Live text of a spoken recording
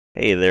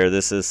Hey there,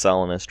 this is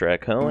Solinus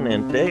Dracone,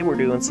 and today we're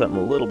doing something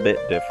a little bit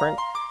different.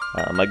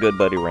 My good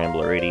buddy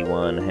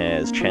Rambler81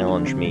 has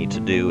challenged me to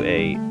do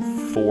a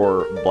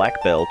 4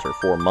 black belt or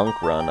 4 monk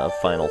run of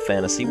Final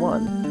Fantasy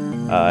 1.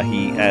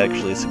 He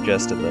actually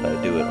suggested that I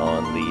do it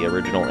on the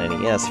original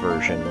NES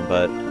version,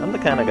 but I'm the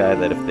kind of guy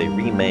that if they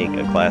remake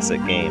a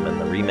classic game and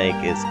the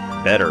remake is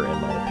better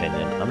in my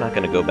opinion, I'm not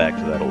going to go back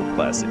to that old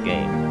classic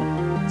game.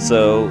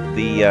 So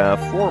the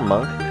 4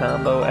 monk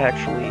combo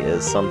actually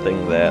is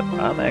something that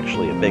I'm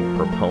actually a big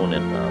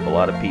proponent of. A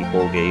lot of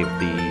people gave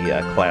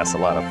the class a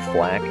lot of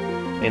flack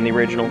in the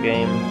original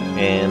game,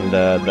 and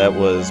that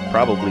was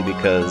probably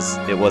because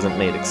it wasn't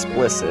made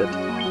explicit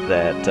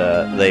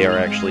that they are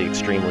actually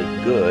extremely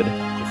good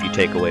if you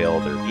take away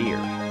all their gear.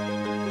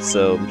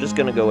 So I'm just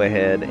going to go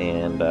ahead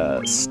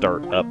and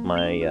start up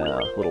my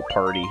little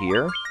party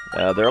here.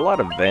 There are a lot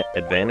of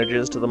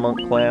advantages to the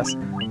monk class,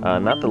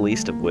 not the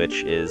least of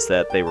which is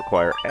that they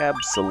require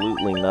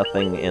absolutely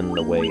nothing in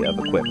the way of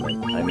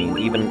equipment. I mean,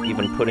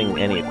 even putting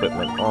any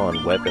equipment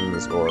on,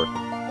 weapons or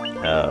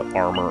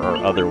armor or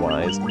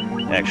otherwise,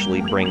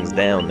 actually brings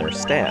down their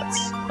stats.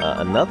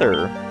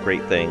 Another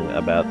great thing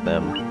about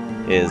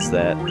them is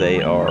that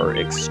they are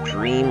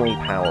extremely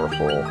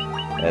powerful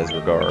as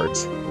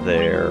regards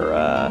their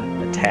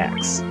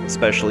attacks,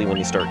 especially when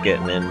you start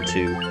getting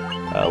into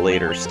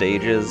later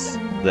stages.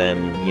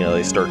 Then, you know,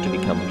 they start to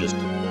become just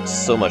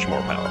so much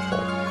more powerful.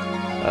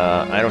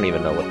 I don't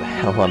even know what the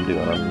hell I'm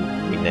doing.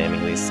 I'm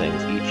renaming these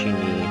things.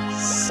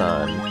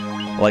 Ichi-ni-san.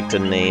 I like to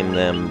name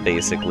them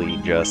basically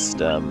just,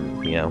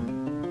 you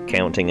know,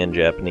 counting in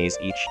Japanese.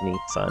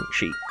 Ichi-ni-san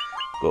chi.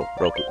 Go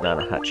roku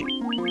nana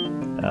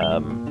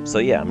hachi. So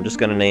yeah, I'm just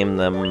gonna name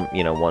them,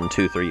 you know, 1,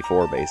 2, 3,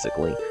 4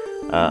 basically.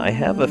 I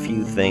have a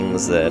few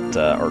things that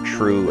are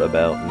true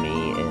about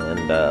me and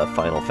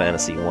Final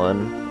Fantasy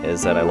 1,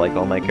 is that I like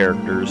all my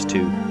characters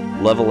to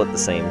level at the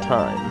same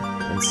time.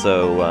 And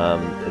so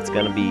it's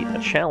going to be a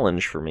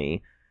challenge for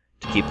me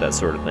to keep that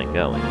sort of thing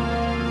going.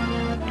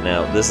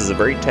 Now, this is a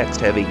very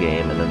text-heavy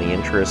game, and in the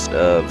interest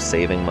of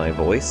saving my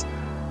voice,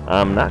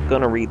 I'm not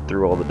going to read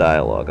through all the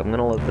dialogue. I'm going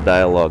to let the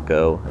dialogue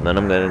go, and then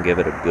I'm going to give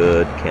it a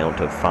good count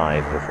of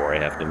 5 before I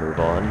have to move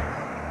on.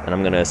 And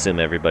I'm going to assume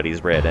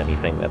everybody's read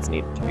anything that's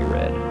needed to be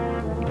read.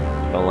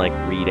 I don't like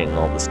reading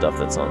all the stuff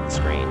that's on the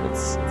screen.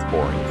 It's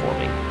boring for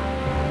me.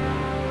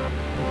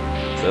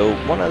 So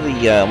one of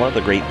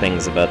the great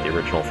things about the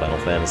original Final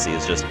Fantasy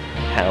is just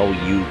how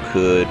you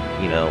could,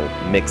 you know,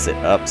 mix it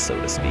up, so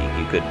to speak.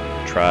 You could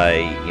try,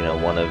 you know,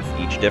 one of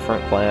each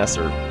different class,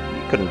 or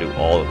you couldn't do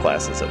all the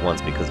classes at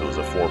once because it was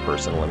a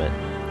 4-person limit,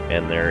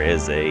 and there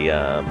is a,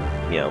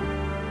 you know,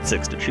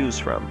 6 to choose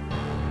from.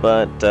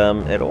 But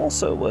it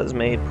also was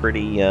made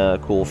pretty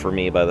cool for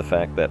me by the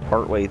fact that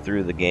partway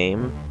through the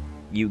game,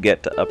 you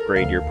get to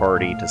upgrade your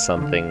party to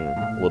something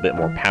a little bit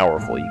more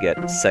powerful. You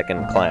get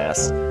second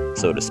class,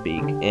 so to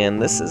speak.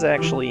 And this is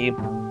actually,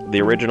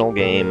 the original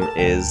game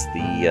is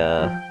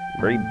the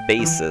very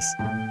basis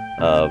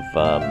of,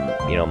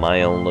 you know,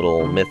 my own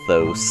little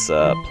mythos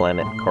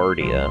planet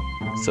Cardia,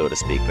 so to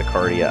speak. The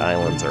Cardia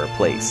Islands are a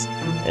place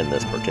in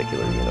this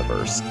particular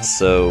universe.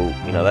 So,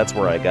 you know, that's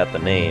where I got the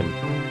name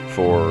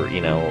for,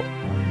 you know,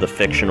 the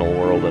fictional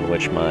world in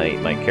which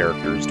my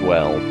characters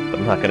dwell. But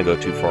I'm not going to go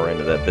too far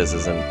into that. This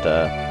isn't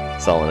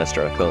Solinus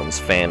Dracone's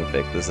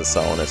fanfic. This is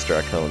Solinus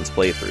Dracone's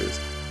playthroughs.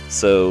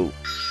 So,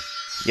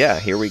 yeah,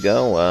 here we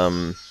go.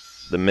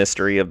 The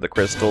mystery of the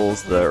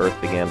crystals, the earth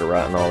began to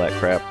rot and all that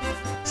crap.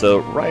 So,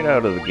 right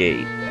out of the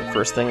gate, the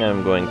first thing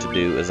I'm going to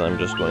do is I'm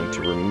just going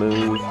to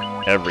remove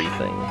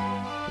everything.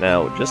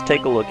 Now, just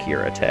take a look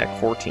here. Attack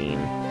 14.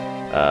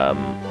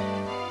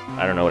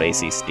 I don't know what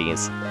AC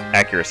stands.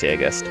 Accuracy, I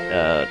guess.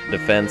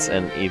 Defense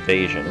and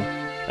evasion.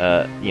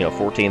 You know,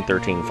 14,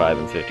 13, 5,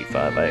 and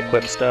 55. I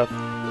equip stuff,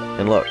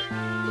 and look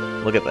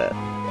at that.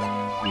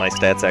 My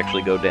stats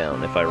actually go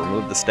down. If I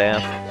remove the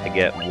staff, I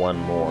get 1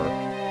 more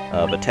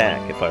of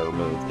attack. If I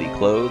remove the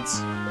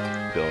clothes,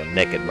 go a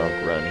naked monk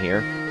run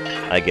here,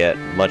 I get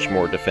much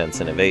more defense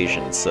and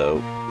evasion.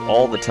 So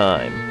all the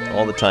time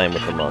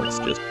with the monks,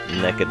 just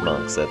naked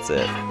monks, that's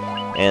it.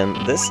 And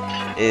this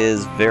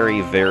is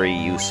very, very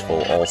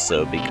useful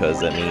also,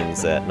 because that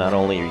means that not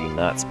only are you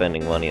not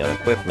spending money on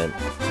equipment,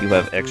 you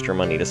have extra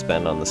money to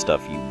spend on the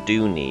stuff you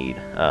do need,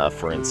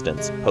 for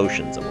instance,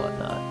 potions and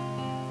whatnot.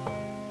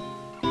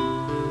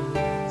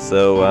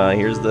 So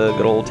here's the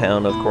good old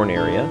town of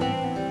Corneria,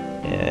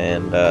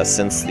 and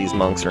since these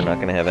monks are not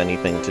going to have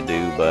anything to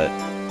do but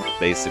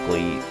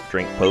basically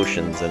drink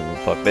potions and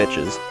fuck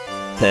bitches,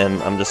 then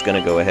I'm just going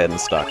to go ahead and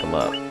stock them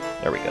up.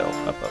 There we go,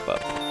 up.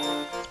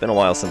 It's been a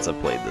while since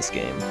I've played this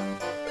game.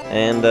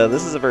 And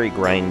this is a very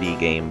grindy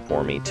game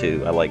for me,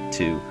 too. I like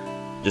to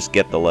just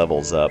get the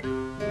levels up,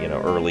 you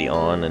know, early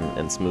on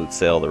and smooth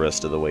sail the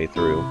rest of the way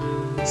through.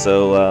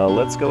 So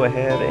let's go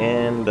ahead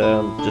and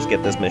just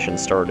get this mission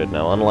started.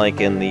 Now,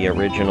 unlike in the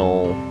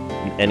original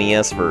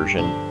NES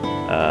version,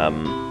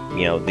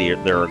 you know,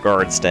 there are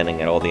guards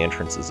standing at all the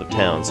entrances of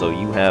town, so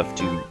you have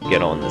to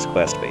get on this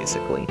quest,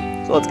 basically.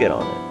 So let's get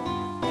on it.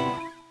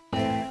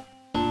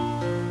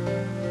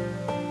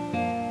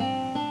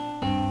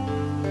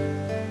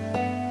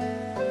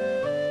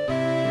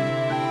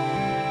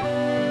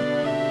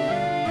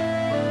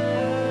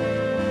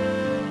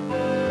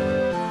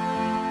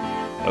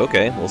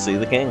 Okay, we'll see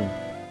the king.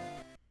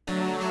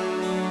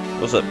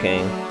 What's up,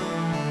 king?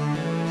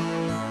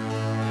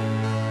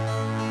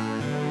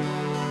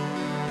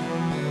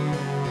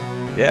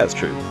 Yeah, it's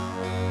true.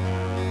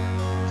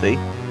 See?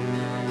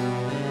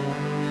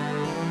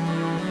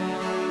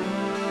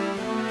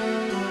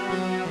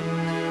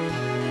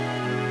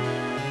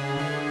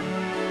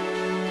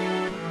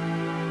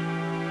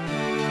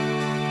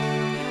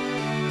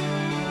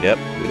 Yep,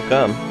 we've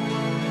come.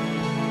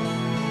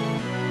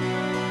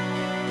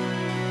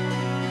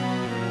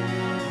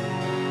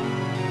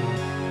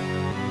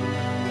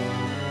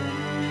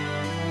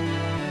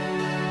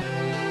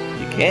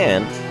 You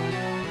can't,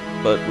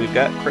 but we've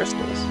got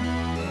crystals.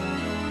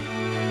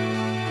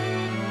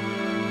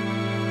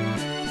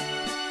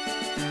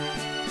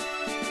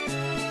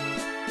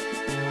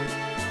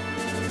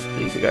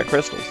 See, we got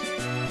crystals.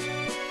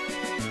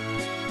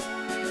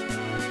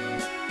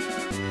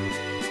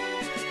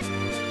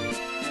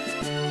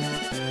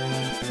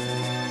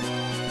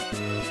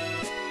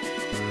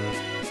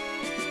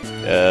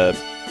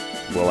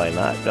 Will I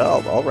not?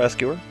 I'll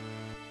rescue her.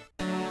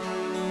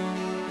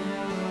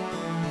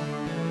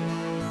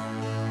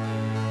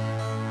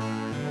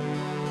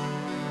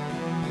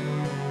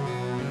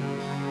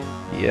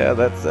 Yeah,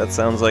 that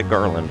sounds like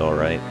Garland,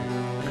 alright.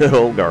 Good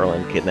old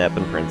Garland,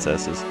 kidnapping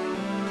princesses.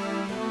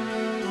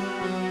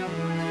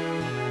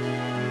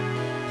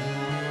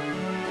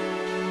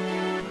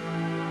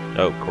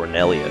 Oh,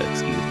 Cornelia,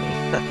 excuse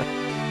me.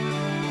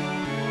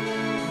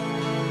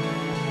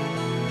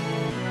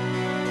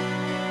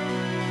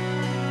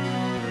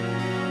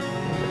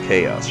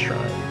 Chaos Shrine.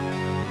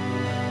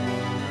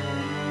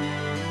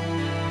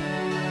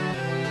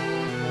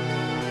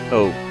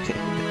 Oh,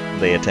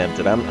 they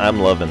attempted. I'm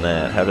loving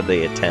that. How did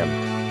they attempt?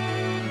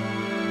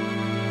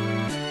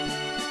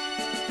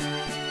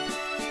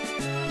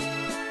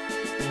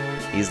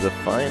 He's the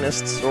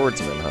finest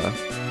swordsman, huh?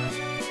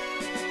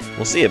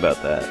 We'll see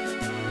about that.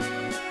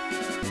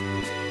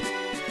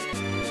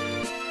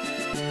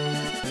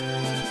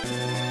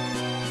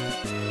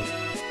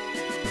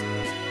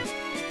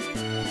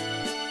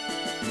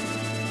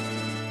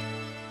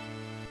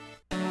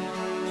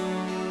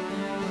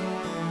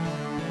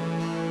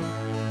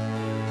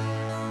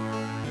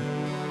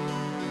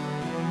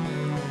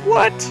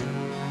 What?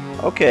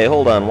 Okay,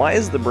 hold on. Why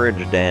is the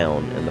bridge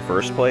down in the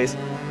first place?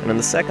 And in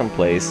the second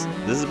place,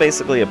 this is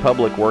basically a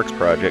public works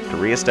project to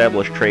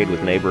re-establish trade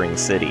with neighboring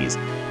cities,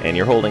 and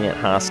you're holding it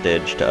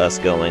hostage to us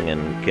going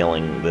and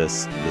killing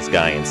this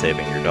guy and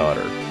saving your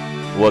daughter.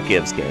 What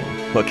gives, game?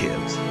 What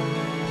gives?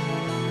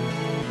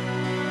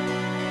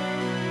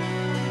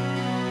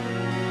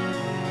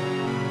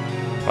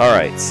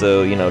 Alright,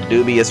 so, you know,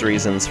 dubious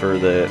reasons for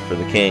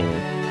the king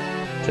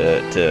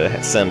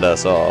to send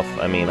us off.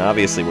 I mean,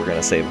 obviously we're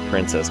gonna save the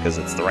princess because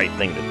it's the right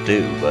thing to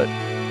do, but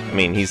I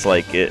mean, he's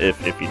like,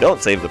 if you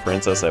don't save the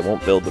princess, I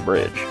won't build the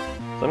bridge.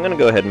 So I'm gonna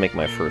go ahead and make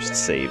my first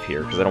save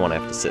here because I don't want to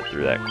have to sit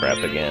through that crap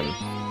again.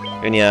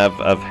 And yeah,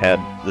 I've had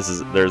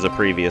there's a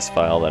previous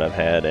file that I've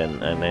had,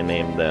 and I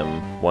named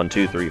them 1,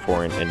 2, 3,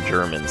 4 in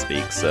German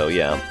speak. So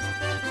yeah,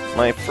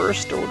 my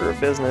first order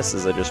of business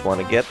is I just want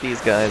to get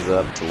these guys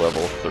up to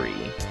level 3.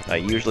 I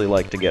usually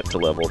like to get to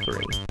level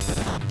 3.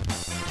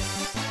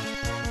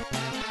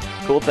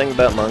 Cool thing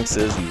about monks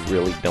is you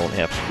really don't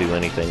have to do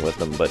anything with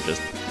them but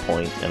just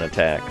point and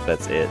attack.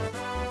 That's it.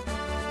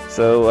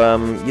 So,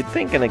 you'd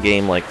think in a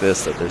game like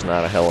this that there's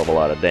not a hell of a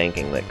lot of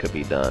danking that could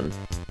be done.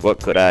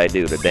 What could I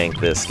do to dank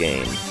this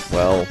game?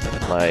 Well,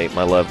 my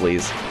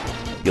lovelies,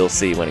 you'll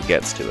see when it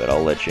gets to it.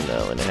 I'll let you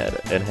know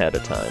ahead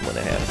of time when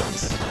it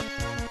happens.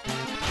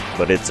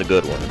 But it's a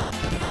good one.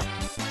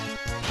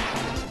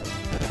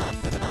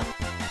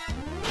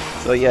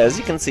 So yeah, as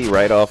you can see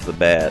right off the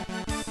bat,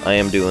 I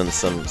am doing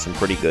some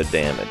pretty good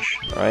damage.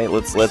 Alright,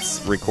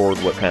 let's record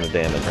what kind of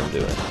damage I'm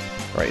doing.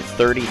 Alright,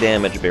 30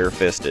 damage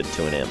bare-fisted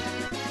to an imp.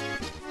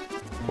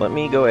 Let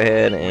me go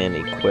ahead and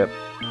equip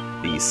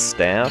the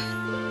staff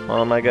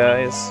on my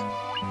guys.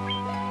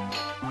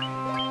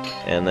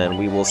 And then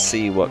we will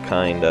see what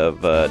kind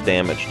of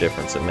damage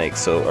difference it makes.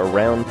 So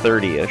around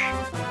 30-ish,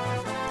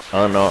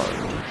 unarmed.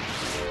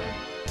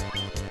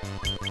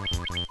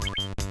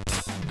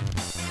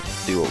 Let's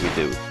see what we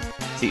do.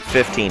 See,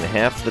 15,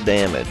 half the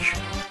damage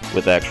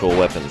with actual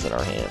weapons in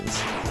our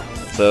hands.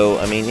 So,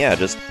 I mean, yeah,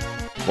 just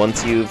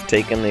once you've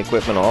taken the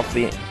equipment off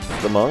the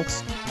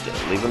monks,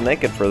 leave them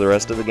naked for the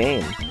rest of the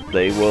game.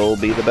 They will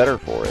be the better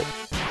for it.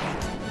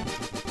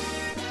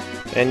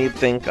 And you'd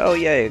think, oh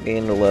yeah, you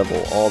gained a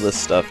level, all this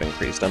stuff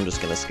increased, I'm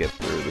just gonna skip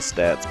through the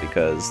stats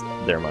because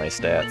they're my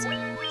stats.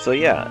 So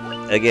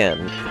yeah,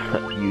 again,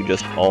 you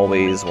just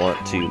always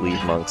want to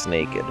leave monks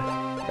naked.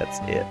 That's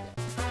it.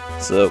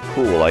 So,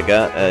 cool, I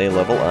got a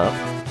level up.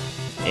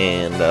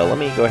 And let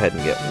me go ahead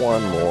and get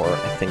one more.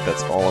 I think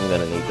that's all I'm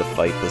gonna need to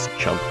fight this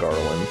chump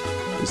Garland,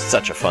 who's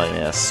such a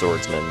fine-ass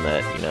swordsman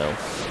that, you know,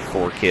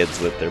 4 kids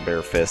with their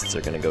bare fists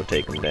are gonna go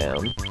take him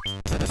down.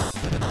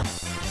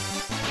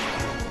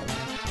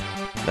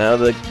 Now,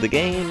 the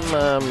game,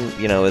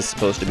 you know, is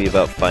supposed to be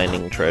about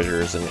finding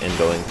treasures and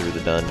going through the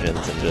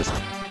dungeons and just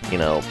you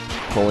know,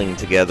 pulling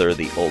together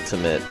the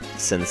ultimate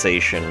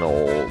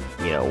sensational,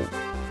 you know,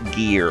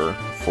 gear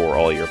for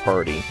all your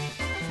party.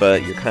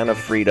 But you're kind of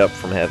freed up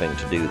from having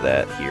to do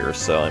that here,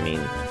 so I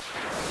mean,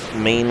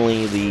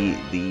 mainly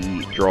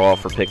the draw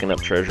for picking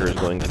up treasure is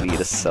going to be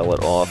to sell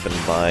it off and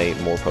buy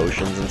more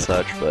potions and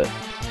such, but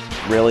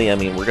really, I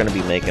mean, we're going to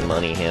be making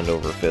money hand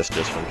over fist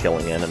just from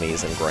killing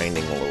enemies and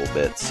grinding a little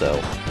bit, so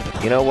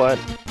you know what?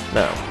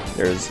 No,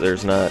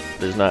 there's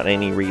not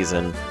any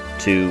reason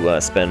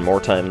to spend more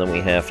time than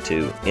we have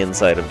to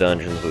inside of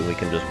dungeons when we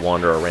can just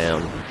wander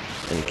around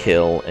and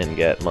kill and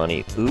get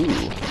money.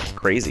 Ooh,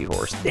 crazy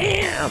horse.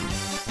 Damn!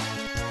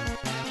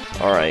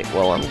 Alright,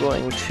 well, I'm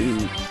going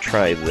to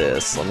try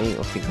this. Let me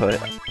go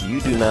ahead.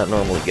 You do not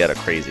normally get a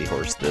crazy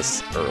horse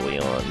this early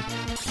on.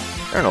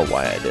 I don't know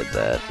why I did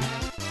that.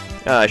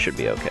 I should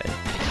be okay.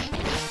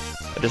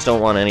 I just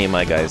don't want any of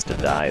my guys to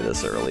die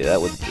this early.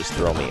 That would just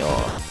throw me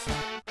off.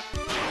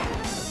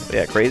 But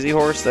yeah, crazy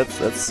horse, that's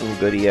some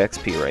good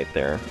EXP right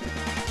there.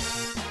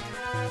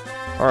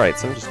 Alright,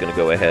 so I'm just going to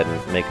go ahead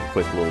and make a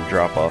quick little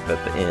drop-off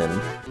at the inn.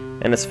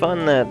 And it's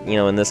fun that, you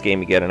know, in this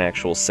game you get an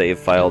actual save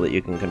file that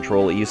you can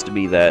control. It used to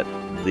be that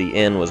the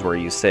inn was where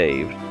you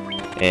saved,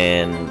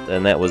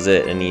 and that was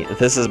it. And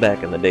this is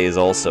back in the days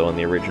also in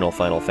the original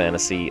Final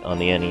Fantasy on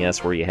the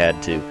NES where you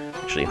had to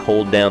actually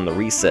hold down the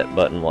reset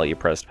button while you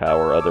pressed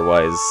power,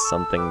 otherwise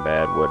something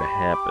bad would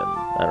happen.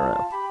 I don't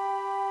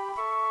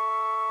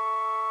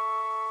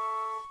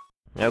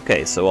know.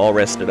 Okay, so all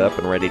rested up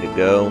and ready to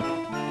go.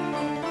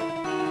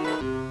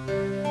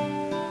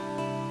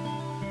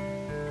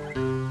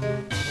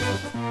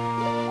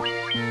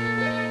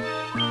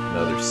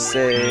 Another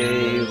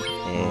save,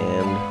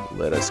 and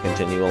let us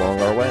continue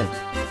along our way.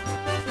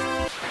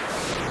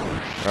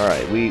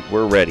 Alright,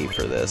 we're ready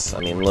for this. I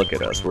mean, look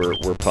at us, we're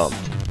pumped.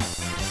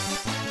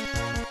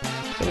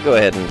 I'm gonna go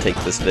ahead and take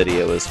this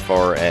video as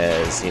far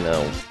as, you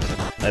know,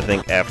 I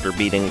think after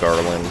beating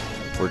Garland,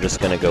 we're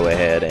just gonna go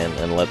ahead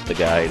and let the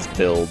guys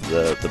build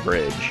the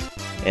bridge.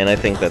 And I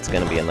think that's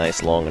gonna be a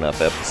nice long enough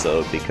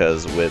episode,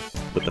 because with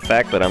the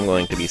fact that I'm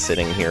going to be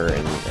sitting here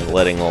and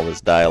letting all this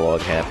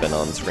dialogue happen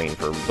on screen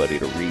for everybody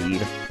to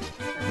read,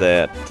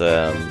 that,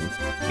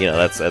 you know,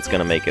 that's going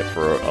to make it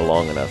for a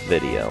long enough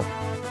video.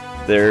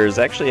 There's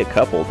actually a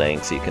couple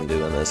danks you can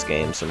do in this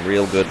game, some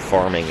real good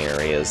farming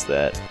areas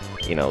that,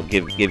 you know,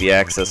 give you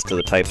access to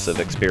the types of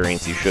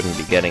experience you shouldn't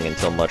be getting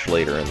until much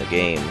later in the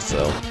game.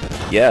 So,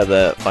 yeah,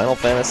 the Final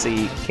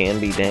Fantasy can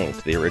be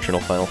danked. The original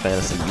Final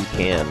Fantasy, you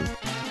can,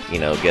 you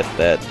know, get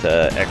that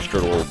extra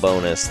little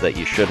bonus that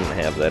you shouldn't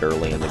have that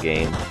early in the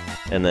game,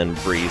 and then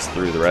breeze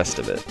through the rest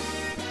of it.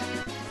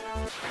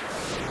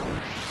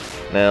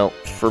 Now,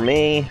 for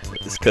me,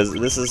 because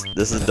this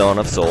is Dawn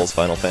of Souls,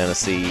 Final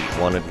Fantasy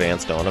 1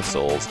 Advanced Dawn of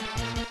Souls,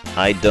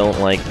 I don't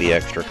like the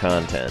extra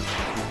content.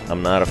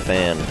 I'm not a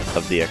fan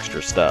of the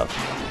extra stuff.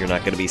 You're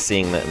not going to be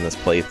seeing that in this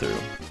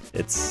playthrough.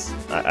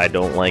 I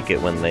don't like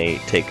it when they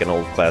take an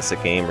old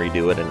classic game,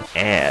 redo it, and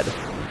add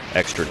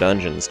extra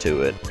dungeons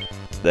to it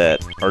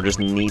that are just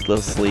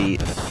needlessly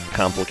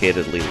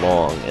complicatedly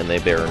long, and they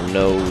bear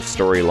no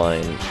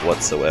storyline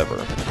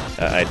whatsoever.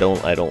 I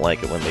don't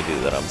like it when they do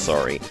that, I'm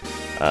sorry.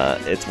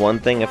 It's one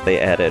thing if they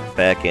add it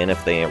back in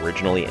if they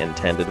originally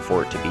intended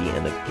for it to be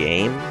in the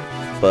game,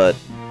 but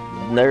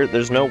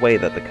there's no way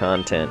that the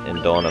content in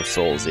Dawn of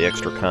Souls, the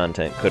extra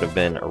content, could have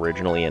been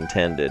originally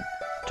intended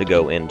to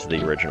go into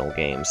the original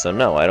game. So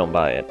no, I don't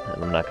buy it,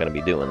 and I'm not going to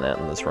be doing that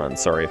in this run.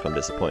 Sorry if I'm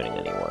disappointing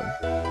anyone.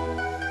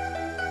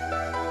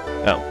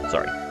 Oh,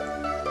 sorry.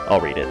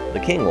 I'll read it. The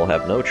king will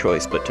have no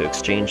choice but to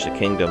exchange the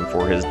kingdom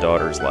for his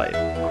daughter's life.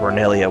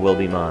 Cornelia will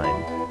be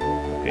mine.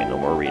 Okay, no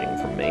more reading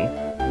from me.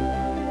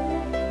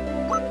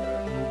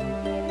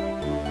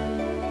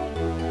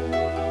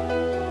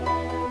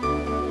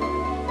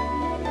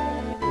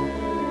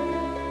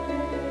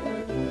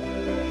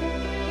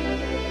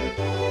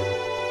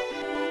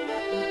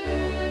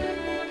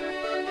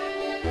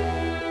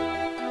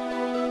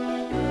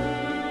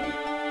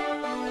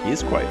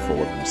 He's quite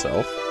full of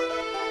himself.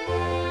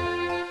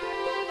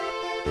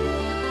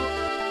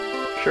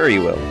 Sure he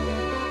will.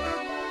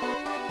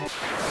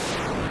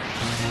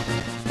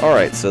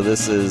 Alright, so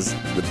this is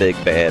the big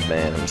bad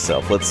man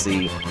himself. Let's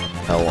see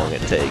how long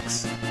it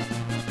takes.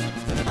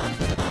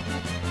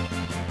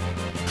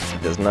 He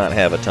does not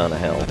have a ton of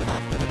health.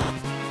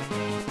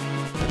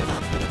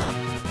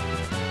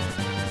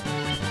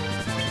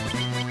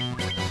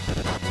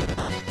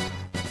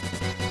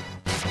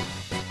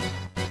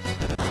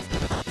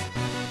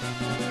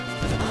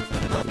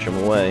 Punch him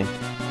away.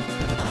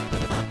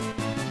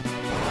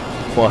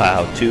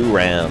 Wow, 2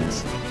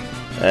 rounds.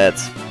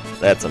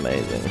 That's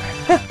amazing.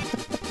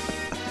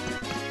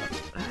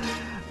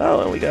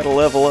 Oh, and we gotta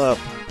level up.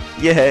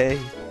 Yay!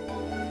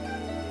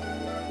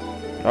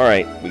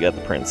 Alright, we got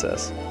the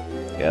princess.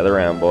 Gather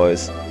around,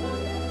 boys.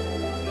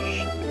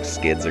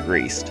 Skids are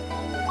greased.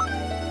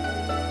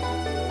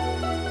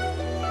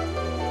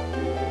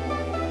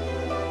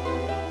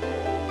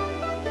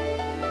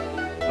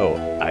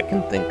 Oh, I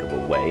can think of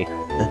a way.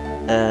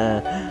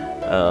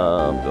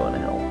 I'm going to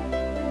hell.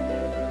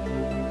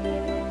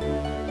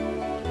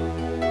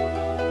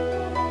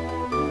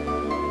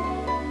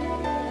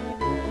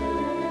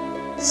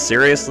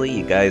 Seriously,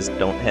 you guys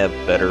don't have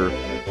better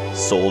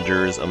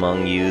soldiers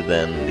among you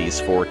than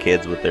these 4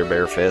 kids with their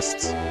bare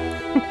fists?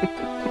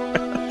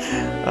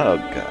 Oh,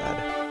 God.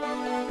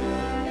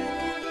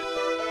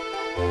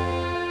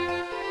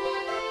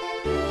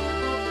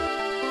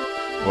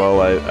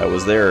 Well, I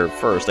was there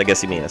first. I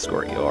guess you mean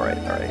escort you. Alright,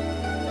 alright.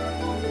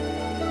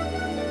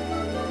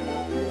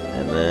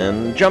 And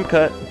then jump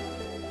cut.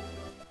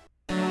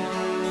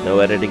 No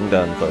editing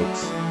done,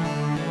 folks.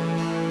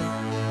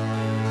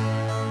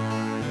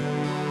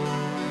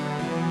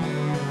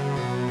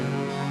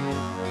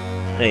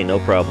 Hey, no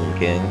problem,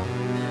 King.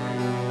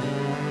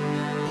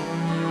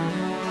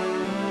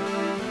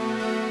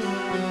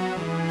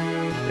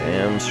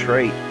 Damn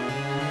straight.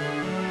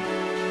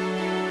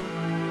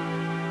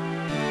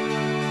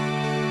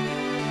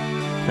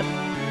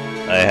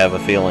 I have a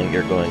feeling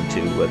you're going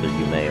to, whether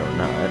you may or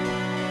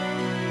not.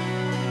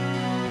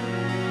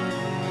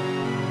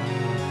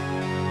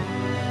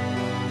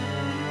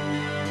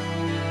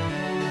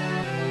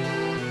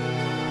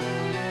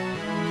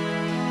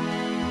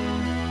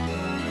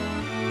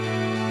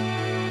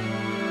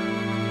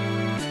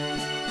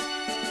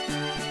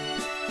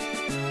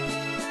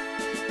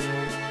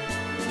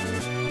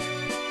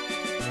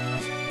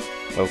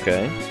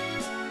 Okay.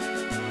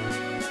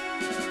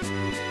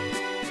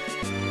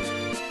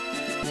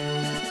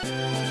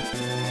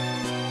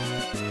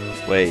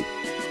 Wait,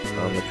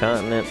 on the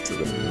continent to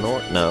the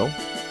north? No.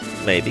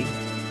 Maybe.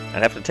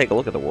 I'd have to take a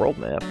look at the world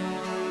map.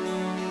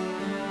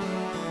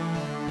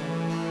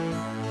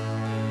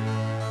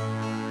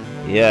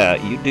 Yeah,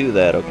 you do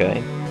that,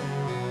 okay?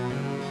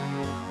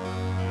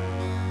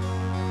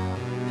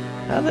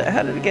 How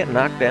did it get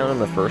knocked down in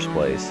the first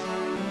place?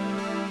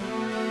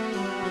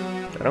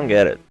 I don't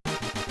get it.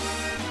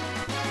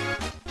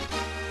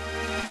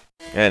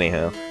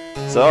 Anyhow.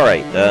 So,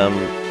 alright,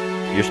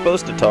 you're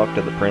supposed to talk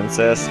to the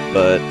princess,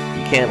 but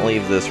you can't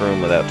leave this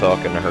room without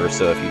talking to her,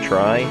 so if you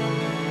try,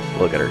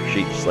 look at her,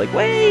 she's just like,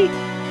 wait!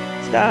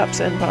 Stop,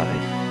 senpai!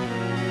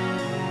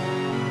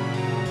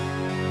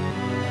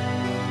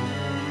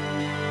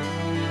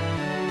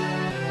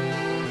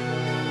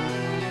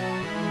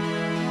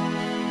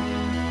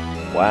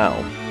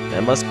 Wow,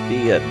 that must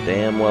be a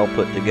damn well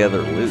put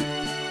together loot.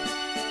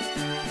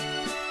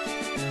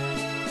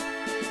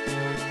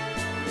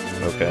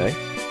 Okay.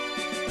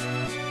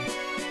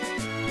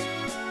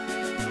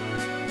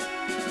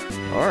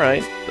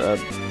 Alright,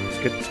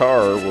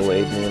 guitar will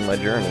aid me in my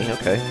journey.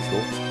 Okay,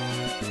 cool.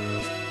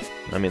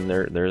 I mean,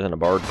 there isn't a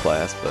bard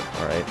class, but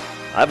alright.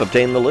 I've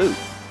obtained the loot!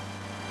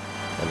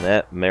 And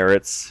that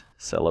merits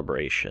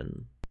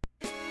celebration.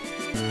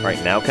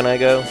 Alright, now can I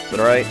go? Is that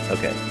alright?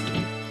 Okay.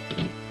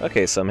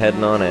 Okay, so I'm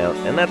heading on out.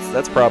 And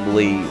that's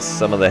probably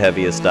some of the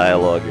heaviest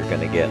dialogue you're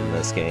gonna get in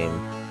this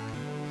game.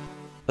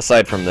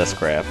 Aside from this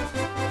crap.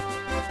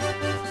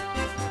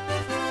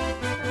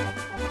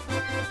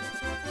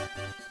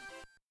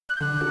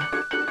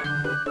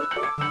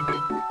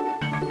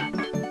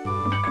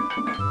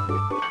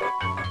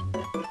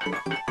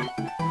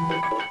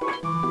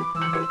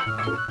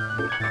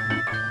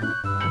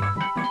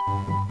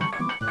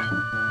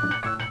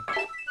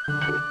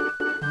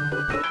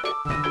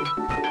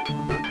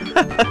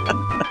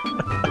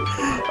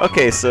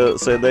 Okay, so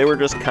they were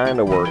just kind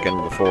of working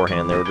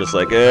beforehand. They were just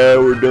like, yeah,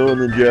 we're doing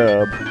the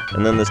job.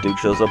 And then this dude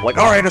shows up like,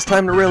 alright, it's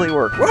time to really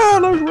work. Wow,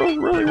 let's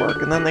really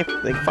work. And then they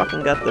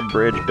fucking got the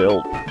bridge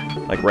built,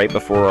 like, right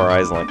before our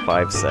eyes in like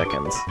 5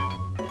 seconds.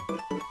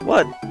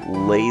 What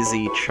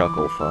lazy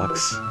chuckle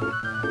fucks.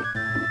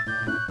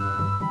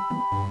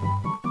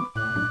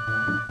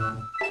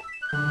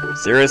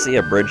 Seriously,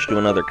 a bridge to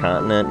another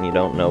continent and you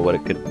don't know what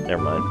it could...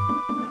 Never mind.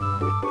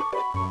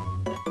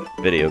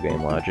 Video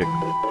game logic.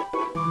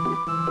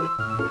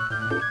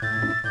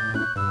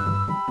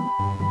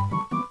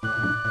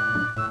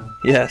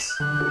 Yes,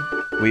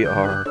 we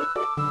are.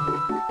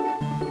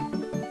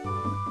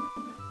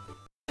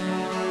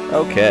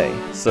 Okay,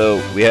 so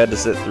we had to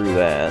sit through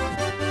that.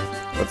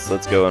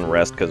 Let's go and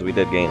rest because we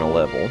did gain a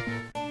level.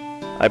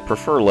 I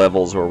prefer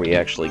levels where we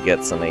actually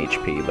get some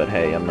HP, but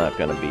hey, I'm not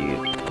gonna be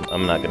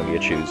a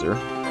chooser.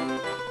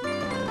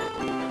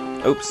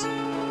 Oops.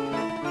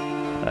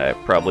 I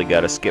probably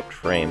got a skipped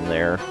frame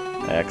there.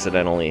 I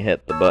accidentally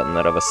hit the button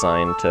that I've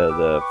assigned to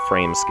the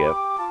frame skip.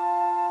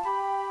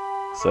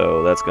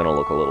 So that's gonna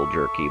look a little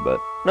jerky, but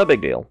no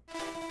big deal.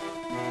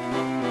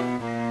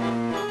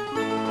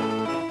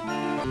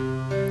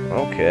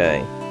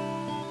 Okay.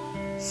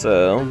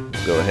 So,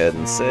 go ahead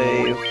and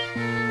save.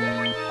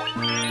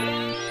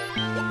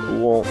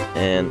 Cool,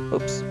 and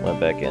oops, went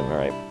back in.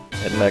 Alright,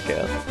 heading back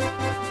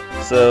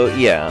out. So,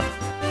 yeah,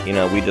 you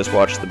know, we just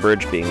watched the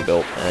bridge being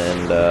built,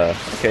 and,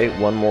 okay,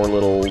 one more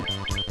little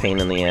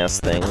pain in the ass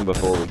thing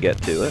before we get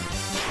to it.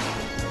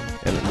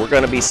 And we're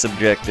going to be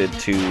subjected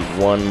to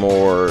one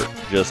more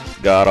just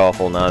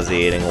god-awful,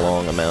 nauseating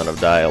long amount of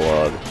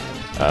dialogue,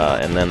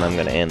 and then I'm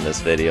going to end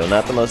this video.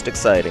 Not the most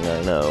exciting,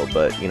 I know,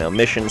 but, you know,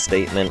 mission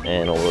statement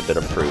and a little bit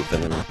of proof,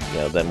 and, you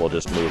know, then we'll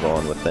just move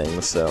on with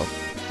things, so,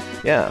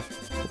 yeah,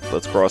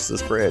 let's cross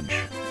this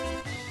bridge,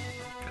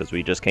 because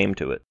we just came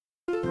to it.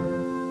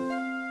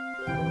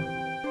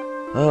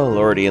 Oh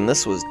lordy, and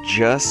this was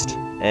just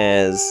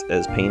as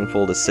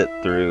painful to sit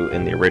through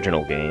in the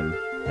original game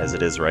as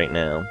it is right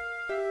now.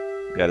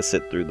 Gotta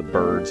sit through the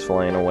birds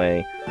flying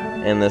away,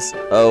 and this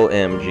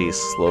OMG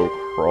slow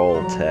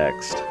crawl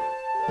text.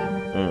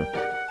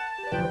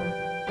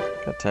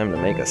 Got time to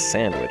make a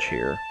sandwich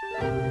here.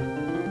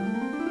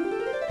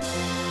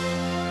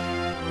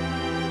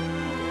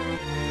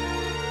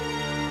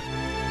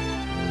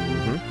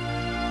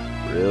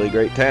 Really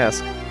great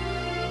task.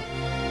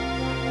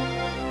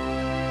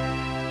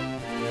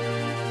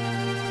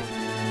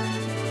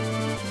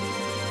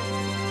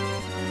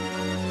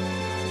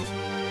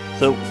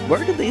 So,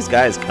 where did these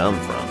guys come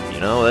from? You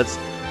know,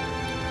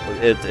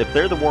 if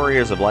they're the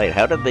Warriors of Light,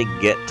 how did they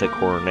get to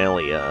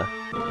Cornelia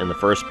in the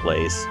first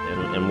place?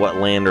 And what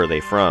land are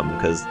they from?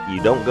 Because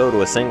you don't go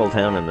to a single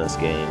town in this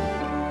game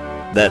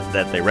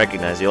that they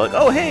recognize. You're like,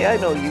 oh, hey, I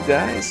know you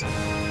guys.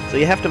 So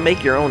you have to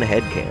make your own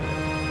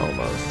headcanon,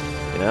 almost.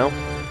 You know?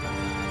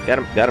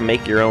 Gotta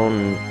make your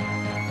own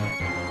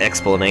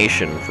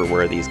explanation for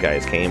where these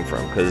guys came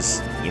from.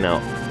 Because, you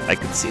know, I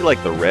could see, like,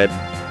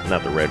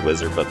 not the red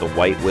wizard, but the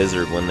white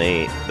wizard when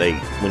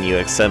when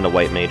you send a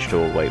white mage to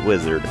a white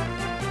wizard,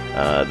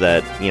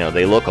 that, you know,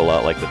 they look a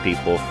lot like the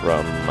people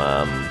from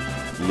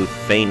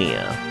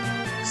Luthania.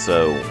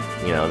 So,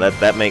 you know,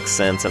 that makes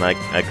sense, and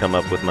I come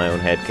up with my own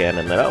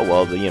headcanon that, oh,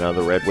 well,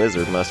 the red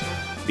wizard must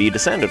be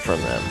descended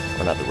from them.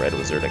 Well, not the red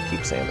wizard, I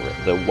keep saying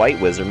the white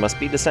wizard must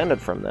be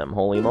descended from them.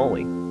 Holy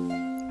moly.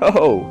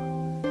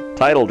 Ho-ho!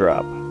 Title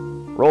drop.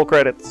 Roll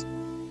credits.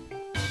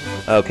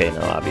 Okay,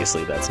 no,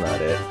 obviously that's not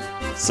it.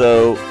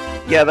 So,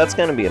 yeah, that's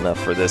going to be enough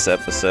for this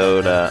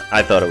episode.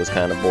 I thought it was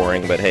kind of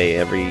boring, but hey,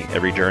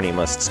 every journey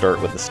must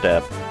start with a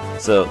step.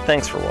 So,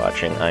 thanks for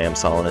watching. I am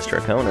Solinus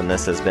Dracone, and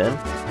this has been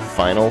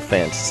Final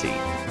Fantasy: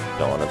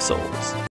 Dawn of Souls.